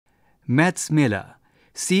Maths Mela.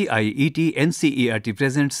 CIET NCERT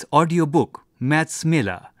presents audiobook Maths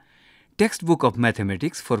Mela, textbook of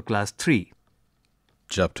mathematics for class 3.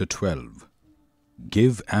 Chapter 12.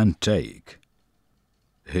 Give and Take.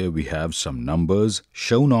 Here we have some numbers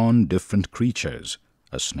shown on different creatures: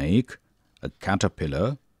 a snake, a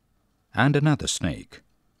caterpillar, and another snake.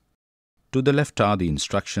 To the left are the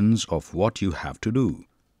instructions of what you have to do.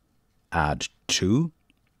 Add 2,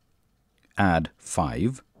 add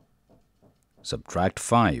 5, subtract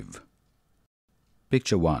 5.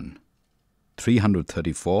 Picture 1.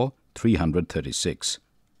 334, 336.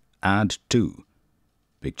 Add 2.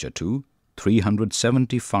 Picture 2.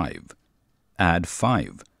 375. Add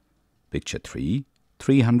 5. Picture 3.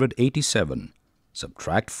 387.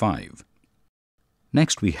 Subtract 5.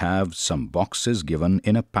 Next we have some boxes given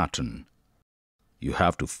in a pattern. You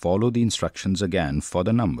have to follow the instructions again for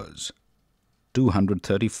the numbers.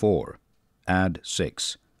 234. Add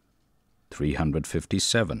 6.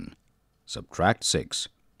 357. Subtract 6.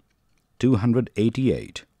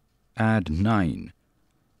 288. Add 9.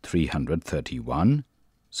 331.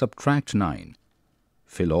 Subtract 9.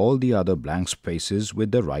 Fill all the other blank spaces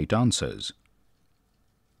with the right answers.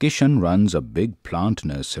 Kishan runs a big plant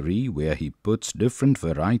nursery where he puts different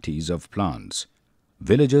varieties of plants.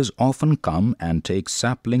 Villagers often come and take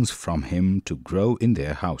saplings from him to grow in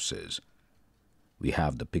their houses. We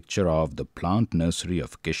have the picture of the plant nursery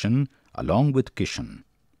of Kishan along with Kishan.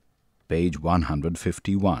 Page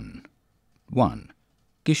 151. 1.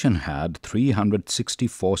 Kishan had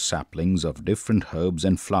 364 saplings of different herbs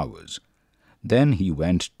and flowers. Then he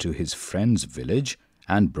went to his friend's village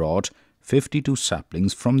and brought 52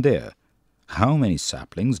 saplings from there. How many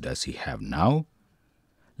saplings does he have now?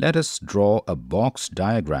 Let us draw a box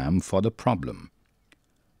diagram for the problem.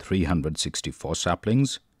 364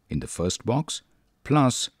 saplings in the first box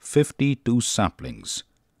plus 52 saplings.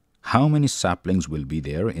 How many saplings will be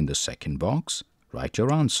there in the second box? Write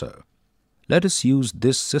your answer. Let us use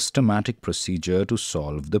this systematic procedure to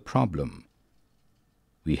solve the problem.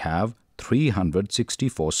 We have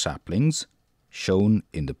 364 saplings shown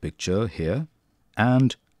in the picture here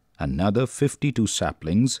and another 52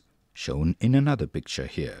 saplings shown in another picture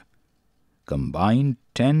here. Combine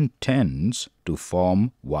 10 tens to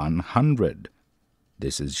form 100.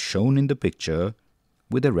 This is shown in the picture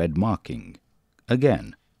with a red marking.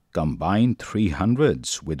 Again, combine 3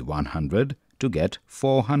 hundreds with 100 to get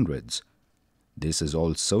 4 hundreds. This is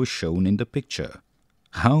also shown in the picture.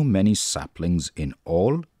 How many saplings in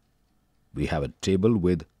all? We have a table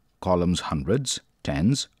with columns hundreds,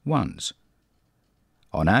 tens, ones.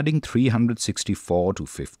 On adding 364 to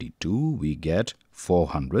 52, we get 4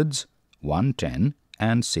 hundreds, 1 10,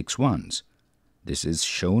 and 6 ones. This is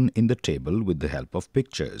shown in the table with the help of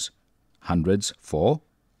pictures. Hundreds 4,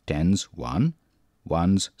 tens 1,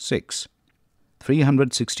 ones 6.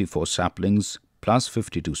 364 saplings plus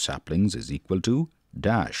 52 saplings is equal to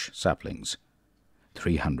dash saplings.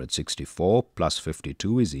 364 plus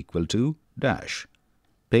 52 is equal to dash.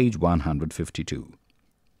 Page 152.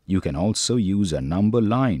 You can also use a number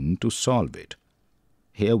line to solve it.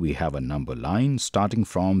 Here we have a number line starting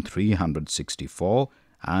from 364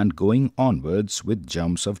 and going onwards with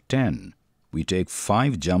jumps of 10. We take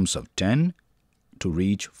 5 jumps of 10 to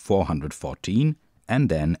reach 414 and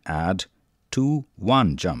then add 2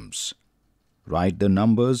 1 jumps. Write the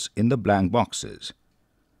numbers in the blank boxes.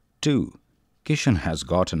 2. Kishan has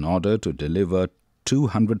got an order to deliver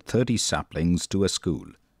 230 saplings to a school.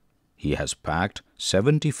 He has packed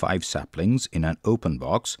 75 saplings in an open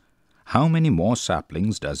box. How many more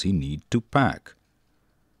saplings does he need to pack?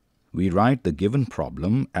 We write the given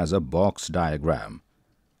problem as a box diagram.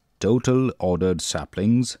 Total ordered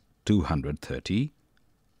saplings 230.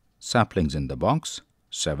 Saplings in the box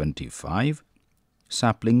 75.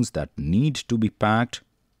 Saplings that need to be packed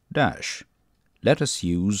dash. Let us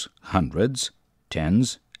use hundreds,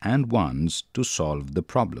 tens, and ones to solve the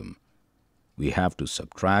problem. We have to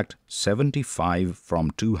subtract 75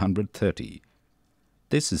 from 230.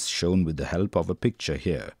 This is shown with the help of a picture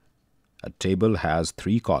here. A table has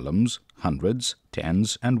 3 columns, hundreds,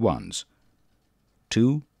 tens, and ones.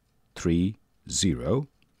 2, 3, 0.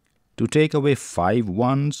 To take away 5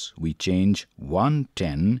 ones, we change 1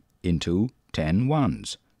 10 into 10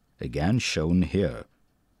 ones, again shown here.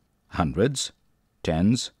 Hundreds,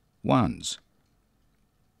 tens, ones.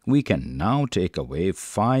 We can now take away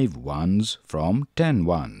 5 ones from 10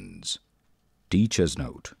 ones. Teacher's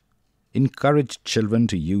note. Encourage children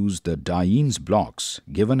to use the Diane's blocks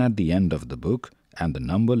given at the end of the book and the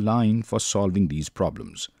number line for solving these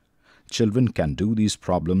problems. Children can do these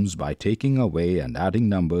problems by taking away and adding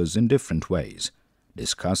numbers in different ways.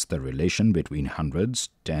 Discuss the relation between hundreds,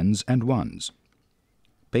 tens and ones.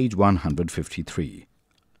 Page 153.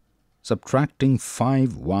 Subtracting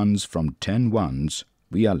 5 ones from 10 ones,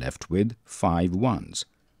 we are left with 5 ones.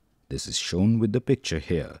 This is shown with the picture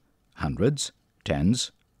here. Hundreds,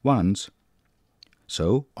 tens, ones.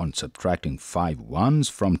 So, on subtracting 5 ones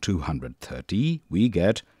from 230, we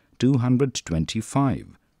get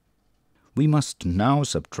 225. We must now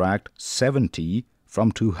subtract 70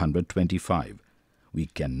 from 225. We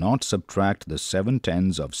cannot subtract the 7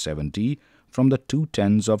 tens of 70 from the 2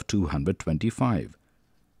 tens of 225.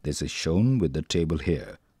 This is shown with the table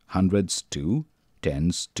here. Hundreds 2,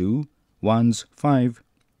 tens 2, ones 5.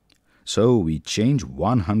 So we change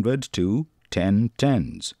 100 to 10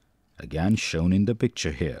 tens. Again shown in the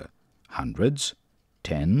picture here. Hundreds,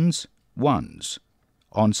 tens, ones.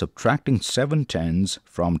 On subtracting 7 tens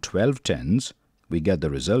from 12 tens, we get the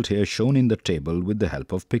result here shown in the table with the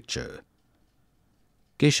help of picture.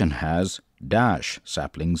 Kishan has dash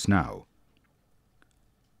saplings now.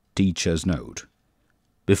 Teacher's note.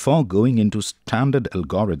 Before going into standard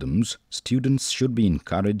algorithms, students should be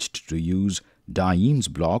encouraged to use Diem's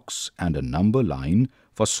blocks and a number line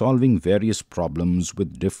for solving various problems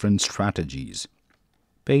with different strategies.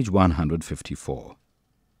 Page 154.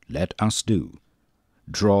 Let us do.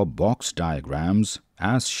 Draw box diagrams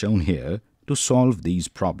as shown here to solve these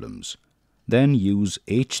problems. Then use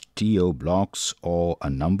HTO blocks or a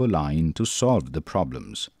number line to solve the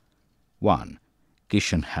problems. 1.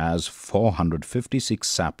 Kishan has 456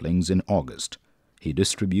 saplings in August. He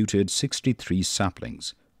distributed 63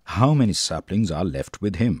 saplings. How many saplings are left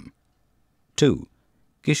with him? 2.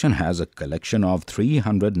 Kishan has a collection of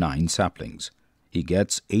 309 saplings. He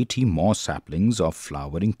gets 80 more saplings of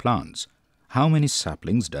flowering plants. How many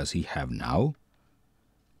saplings does he have now?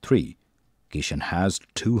 3. Kishan has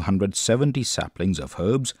 270 saplings of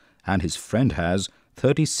herbs and his friend has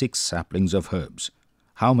 36 saplings of herbs.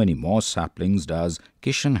 How many more saplings does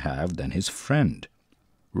Kishan have than his friend?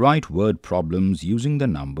 Write word problems using the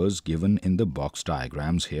numbers given in the box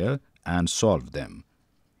diagrams here and solve them.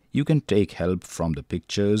 You can take help from the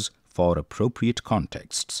pictures for appropriate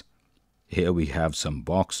contexts. Here we have some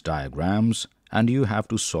box diagrams and you have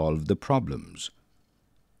to solve the problems.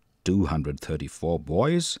 234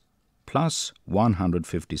 boys plus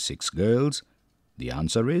 156 girls. The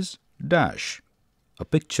answer is dash. A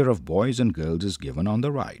picture of boys and girls is given on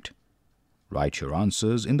the right. Write your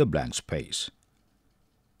answers in the blank space.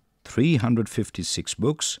 356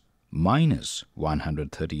 books minus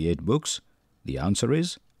 138 books. The answer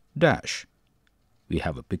is dash. We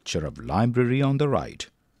have a picture of library on the right.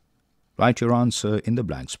 Write your answer in the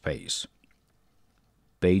blank space.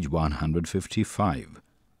 Page 155.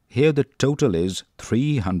 Here the total is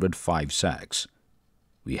 305 sacks.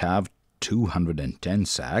 We have 210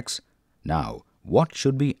 sacks. Now, what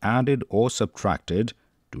should be added or subtracted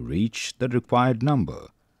to reach the required number?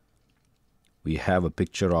 We have a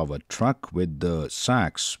picture of a truck with the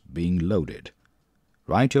sacks being loaded.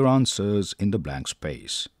 Write your answers in the blank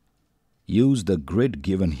space. Use the grid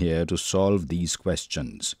given here to solve these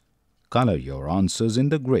questions. Color your answers in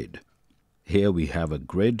the grid. Here we have a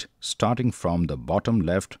grid starting from the bottom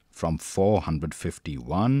left from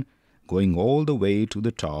 451 going all the way to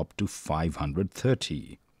the top to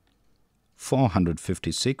 530.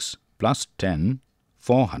 456 plus 10,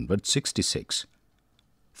 466.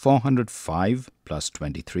 405 plus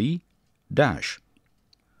 23, dash.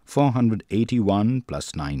 481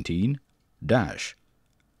 plus 19, dash.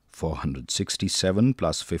 467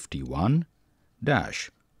 plus 51, dash.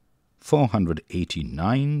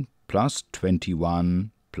 489 plus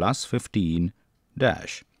 21 plus 15,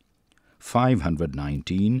 dash.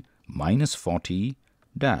 519 minus 40,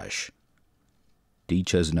 dash.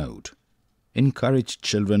 Teacher's note. Encourage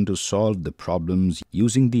children to solve the problems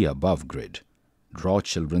using the above grid. Draw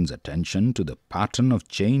children's attention to the pattern of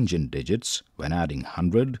change in digits when adding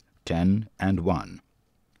 100, 10 and 1.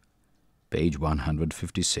 Page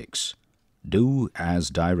 156. Do as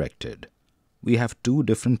directed. We have two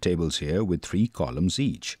different tables here with 3 columns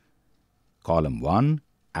each. Column 1,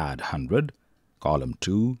 add 100. Column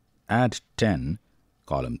 2, add 10.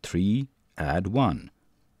 Column 3, add 1.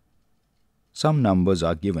 Some numbers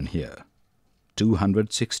are given here.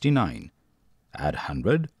 269. Add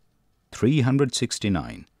 100.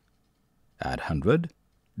 369. Add 100,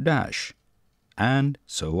 dash, and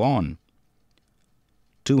so on.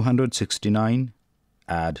 269.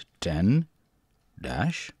 Add 10,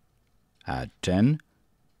 dash, add 10.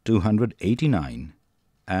 289,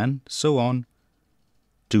 and so on.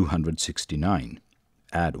 269.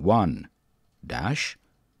 Add 1, dash,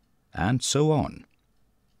 and so on.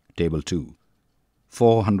 Table 2.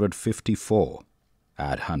 454.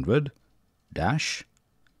 add 100, dash,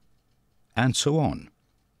 and so on.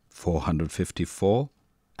 454,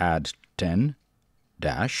 add 10,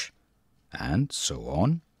 dash, and so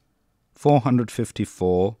on.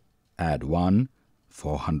 454, add 1,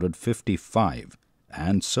 455,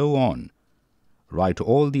 and so on. Write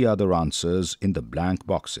all the other answers in the blank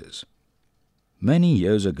boxes. Many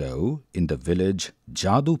years ago, in the village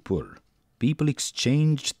Jadupur, people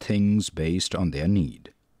exchanged things based on their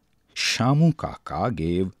need. Shamu Kaka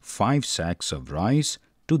gave 5 sacks of rice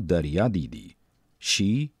to Darya Didi.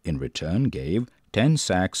 She, in return, gave 10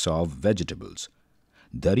 sacks of vegetables.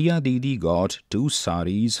 Darya Didi got 2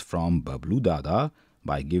 saris from Bablu Dada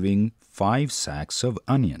by giving 5 sacks of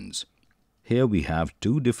onions. Here we have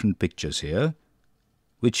 2 different pictures here,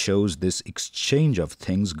 which shows this exchange of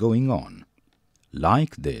things going on.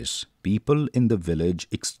 Like this, people in the village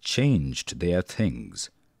exchanged their things.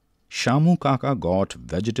 Shamu Kaka got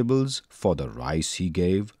vegetables for the rice he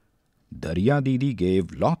gave. Darya Didi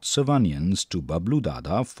gave lots of onions to Bablu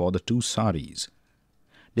Dada for the 2 saris.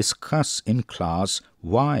 Discuss in class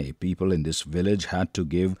why people in this village had to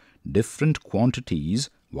give different quantities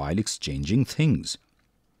while exchanging things.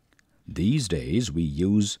 These days we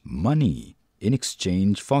use money in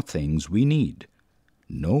exchange for things we need.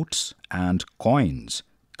 Notes and coins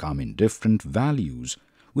come in different values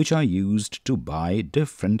which are used to buy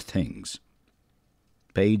different things.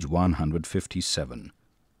 Page 157.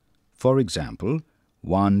 For example,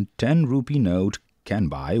 one 10 rupee note can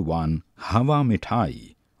buy one Hawa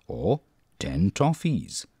Mithai or 10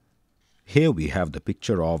 toffees. Here we have the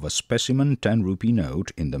picture of a specimen 10 rupee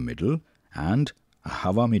note in the middle and a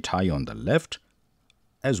Hawa Mithai on the left,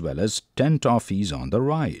 as well as 10 toffees on the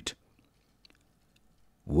right.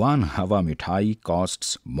 One Hawa Mithai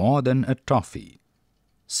costs more than a toffee.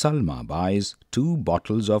 Salma buys 2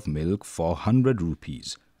 bottles of milk for 100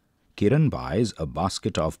 rupees. Kiran buys a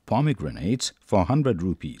basket of pomegranates for 100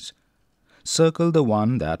 rupees. Circle the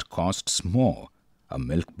one that costs more, a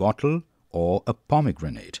milk bottle or a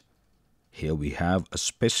pomegranate. Here we have a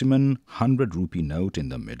specimen 100 rupee note in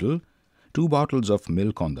the middle, 2 bottles of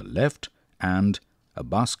milk on the left, and a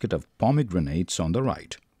basket of pomegranates on the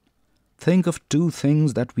right. Think of 2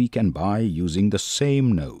 things that we can buy using the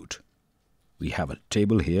same note. We have a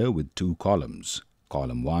table here with 2 columns.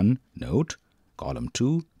 Column 1, note. Column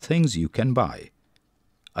 2, things you can buy.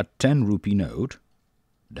 A 10 rupee note,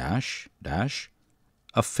 dash, dash.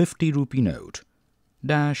 A 50 rupee note,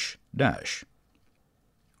 dash, dash.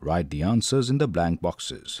 Write the answers in the blank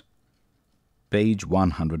boxes. Page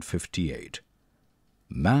 158.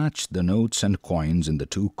 Match the notes and coins in the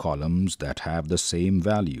 2 columns that have the same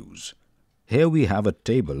values. Here we have a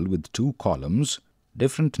table with 2 columns.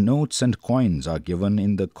 Different notes and coins are given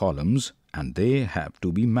in the columns and they have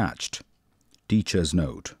to be matched. Teacher's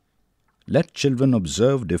note. Let children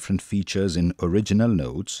observe different features in original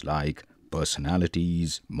notes like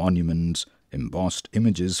personalities, monuments, embossed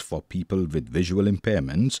images for people with visual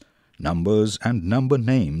impairments, numbers and number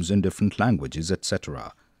names in different languages,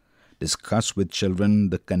 etc. Discuss with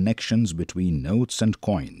children the connections between notes and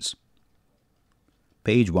coins.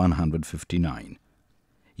 Page 159.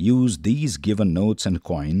 Use these given notes and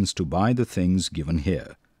coins to buy the things given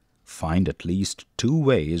here. Find at least 2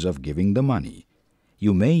 ways of giving the money.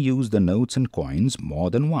 You may use the notes and coins more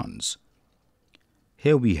than once.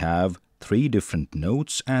 Here we have 3 different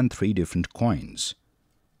notes and 3 different coins.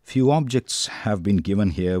 Few objects have been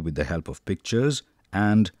given here with the help of pictures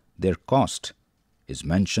and their cost is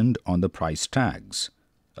mentioned on the price tags.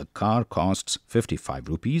 A car costs 55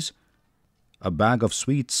 rupees. A bag of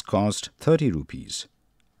sweets costs 30 rupees.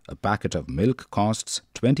 A packet of milk costs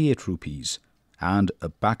 28 rupees. And a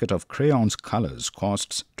packet of crayons colors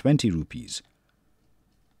costs 20 rupees.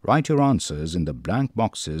 Write your answers in the blank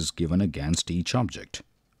boxes given against each object.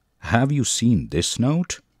 Have you seen this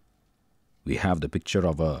note? We have the picture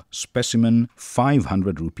of a specimen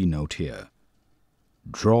 500 rupee note here.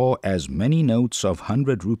 Draw as many notes of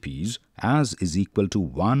 100 rupees as is equal to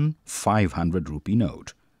one 500 rupee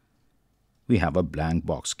note. We have a blank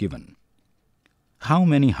box given. How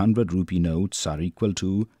many 100 rupee notes are equal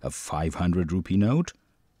to a 500 rupee note?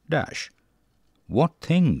 Dash. What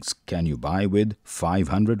things can you buy with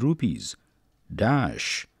 500 rupees?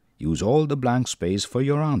 Dash. Use all the blank space for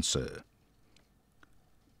your answer.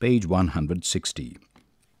 Page 160.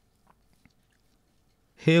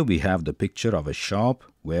 Here we have the picture of a shop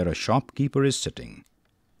where a shopkeeper is sitting.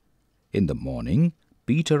 In the morning,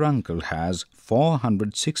 Peter uncle has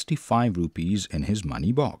 465 rupees in his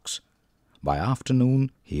money box. By afternoon,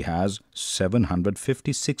 he has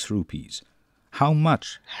 756 rupees. How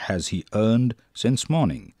much has he earned since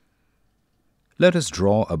morning? Let us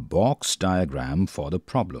draw a box diagram for the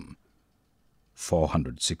problem.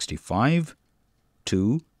 465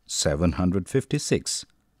 to 756.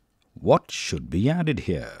 What should be added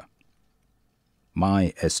here?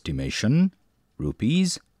 My estimation,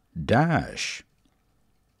 rupees dash.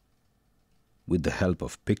 With the help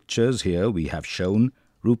of pictures here, we have shown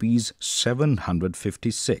rupees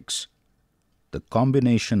 756. The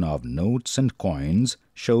combination of notes and coins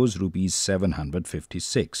shows rupees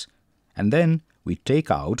 756. And then we take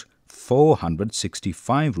out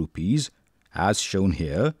 465 rupees as shown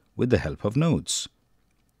here with the help of notes.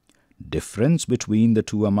 Difference between the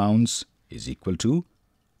two amounts is equal to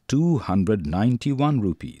 291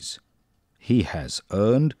 rupees. He has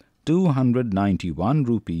earned 291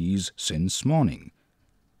 rupees since morning.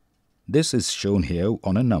 This is shown here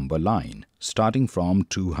on a number line, starting from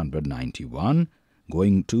 291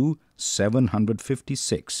 going to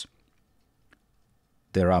 756.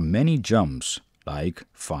 There are many jumps like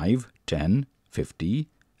 5, 10, 50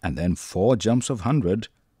 and then 4 jumps of 100.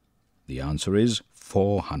 The answer is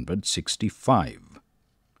 465.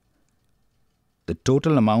 The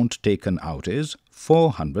total amount taken out is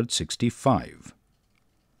 465.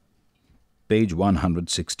 Page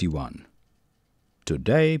 161.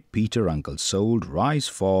 Today, Peter uncle sold rice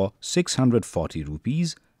for 640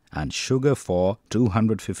 rupees and sugar for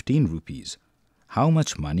 215 rupees. How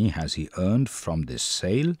much money has he earned from this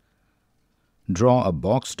sale? Draw a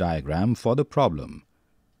box diagram for the problem.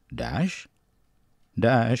 Dash,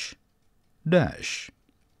 dash, dash.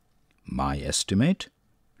 My estimate,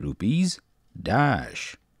 rupees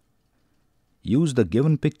dash. Use the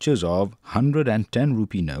given pictures of 100 and 10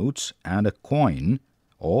 rupee notes and a coin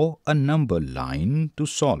or a number line to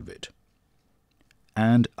solve it,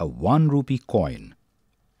 and a 1 rupee coin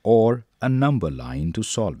or a number line to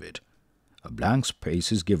solve it. A blank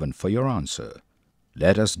space is given for your answer.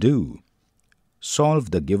 Let us do. Solve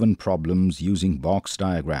the given problems using box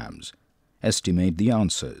diagrams. Estimate the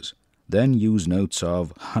answers. Then use notes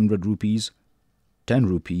of 100 rupees, 10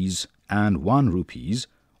 rupees and 1 rupees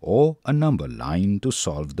or a number line to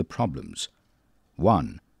solve the problems.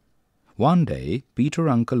 1. One day, Peter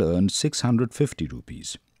uncle earned 650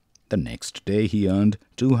 rupees. The next day, he earned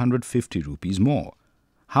 250 rupees more.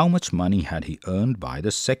 How much money had he earned by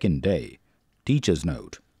the second day? Teacher's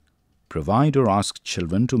note. Provide or ask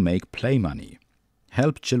children to make play money.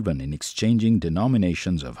 Help children in exchanging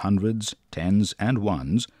denominations of hundreds, tens and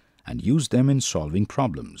ones and use them in solving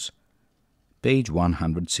problems. Page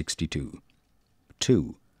 162.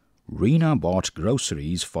 2. Reena bought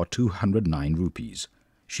groceries for 209 rupees.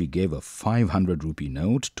 She gave a 500 rupee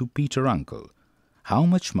note to Peter uncle. How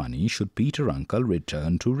much money should Peter uncle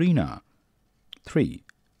return to Reena? 3.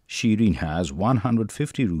 Shireen has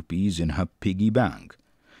 150 rupees in her piggy bank.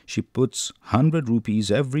 She puts 100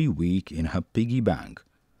 rupees every week in her piggy bank.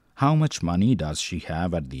 How much money does she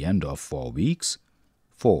have at the end of 4 weeks?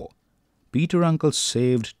 4. Peter uncle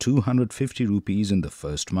saved 250 rupees in the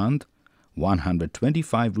first month,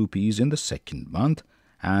 125 rupees in the second month,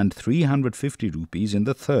 and 350 rupees in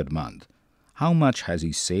the third month. How much has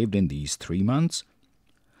he saved in these 3 months?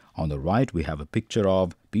 On the right, we have a picture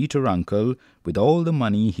of Peter uncle with all the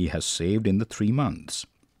money he has saved in the 3 months.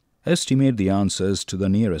 Estimate the answers to the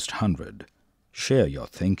nearest 100. Share your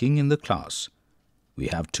thinking in the class. We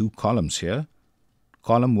have 2 columns here.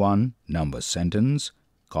 Column 1, number sentence.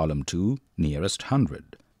 Column 2, nearest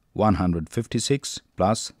 100. 156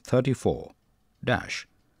 plus 34, dash.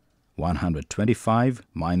 125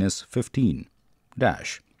 minus 15,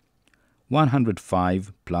 dash.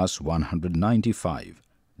 105 plus 195,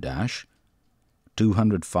 dash.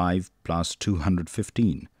 205 plus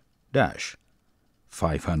 215, dash.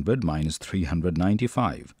 500 minus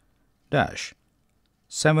 395, dash.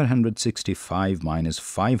 765 minus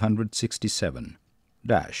 567,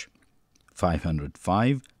 dash.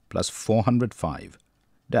 505 plus 405,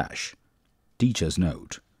 dash. Teacher's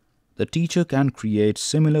note. The teacher can create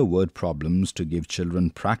similar word problems to give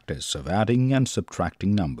children practice of adding and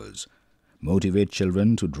subtracting numbers. Motivate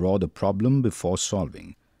children to draw the problem before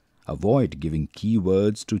solving. Avoid giving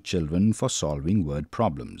keywords to children for solving word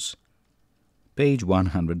problems. Page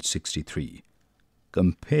 163.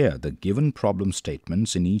 Compare the given problem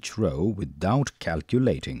statements in each row without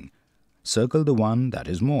calculating. Circle the one that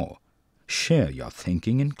is more. Share your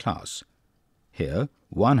thinking in class. Here,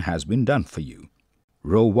 one has been done for you.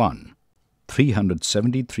 Row 1.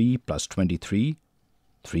 373 plus 23,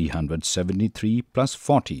 373 plus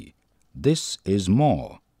 40. This is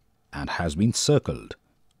more and has been circled.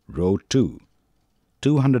 Row 2.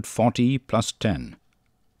 240 plus 10,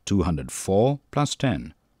 204 plus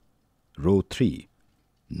 10. Row 3.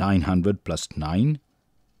 900 plus 9,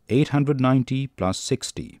 890 plus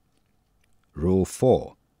 60. Row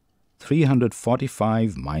 4,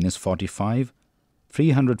 345 minus 45,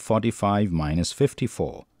 345 minus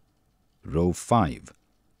 54. Row 5,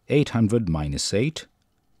 800 minus 8,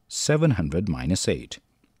 700 minus 8.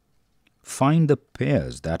 Find the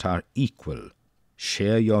pairs that are equal.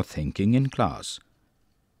 Share your thinking in class.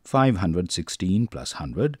 516 plus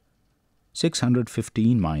 100,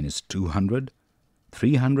 615 minus 200,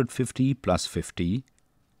 350 plus 50,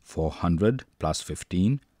 400 plus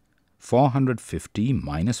 15, 450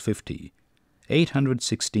 minus 50,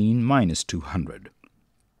 816 minus 200.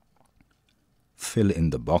 Fill in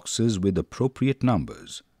the boxes with appropriate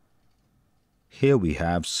numbers. Here we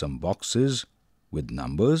have some boxes with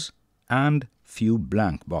numbers and few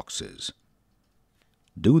blank boxes.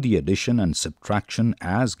 Do the addition and subtraction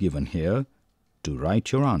as given here to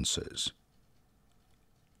write your answers.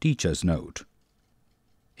 Teacher's note: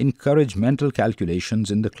 encourage mental calculations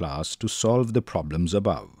in the class to solve the problems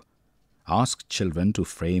above. Ask children to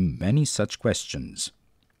frame many such questions.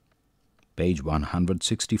 Page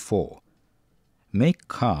 164. Make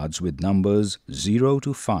cards with numbers 0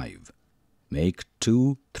 to 5. Make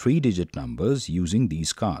 2 3-digit numbers using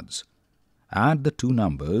these cards. Add the two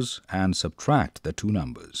numbers and subtract the two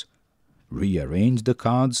numbers. Rearrange the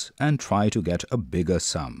cards and try to get a bigger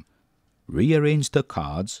sum. Rearrange the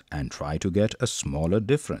cards and try to get a smaller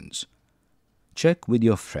difference. Check with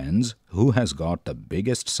your friends who has got the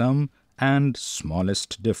biggest sum and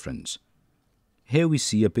smallest difference. Here we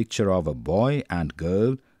see a picture of a boy and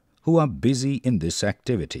girl who are busy in this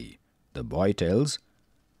activity. The boy tells,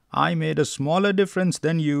 "I made a smaller difference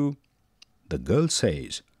than you." The girl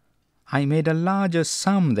says, "I made a larger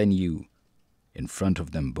sum than you." In front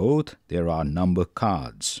of them both there are number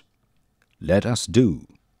cards. Let us do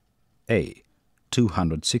A.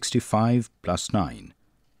 265 plus 9,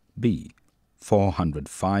 B.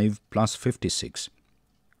 405 plus 56,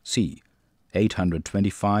 C.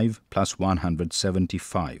 825 plus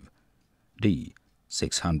 175, D.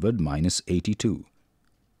 600 minus 82,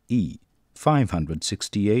 E.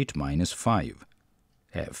 568 minus 5,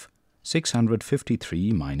 F.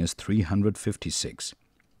 653 minus 356.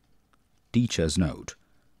 Teacher's note: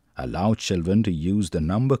 allow children to use the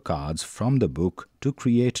number cards from the book to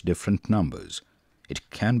create different numbers. It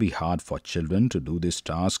can be hard for children to do this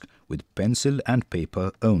task with pencil and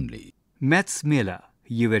paper only. Maths Mela.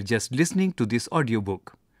 You were just listening to this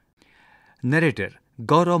audiobook. Narrator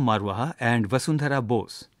Gaurav Marwaha and Vasundhara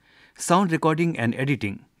Bose. Sound recording and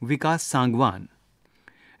editing Vikas Sangwan.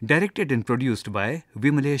 Directed and produced by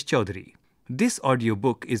Vimalesh Chaudhary. This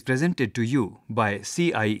audiobook is presented to you by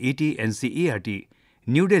CIET NCERT,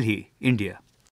 New Delhi, India.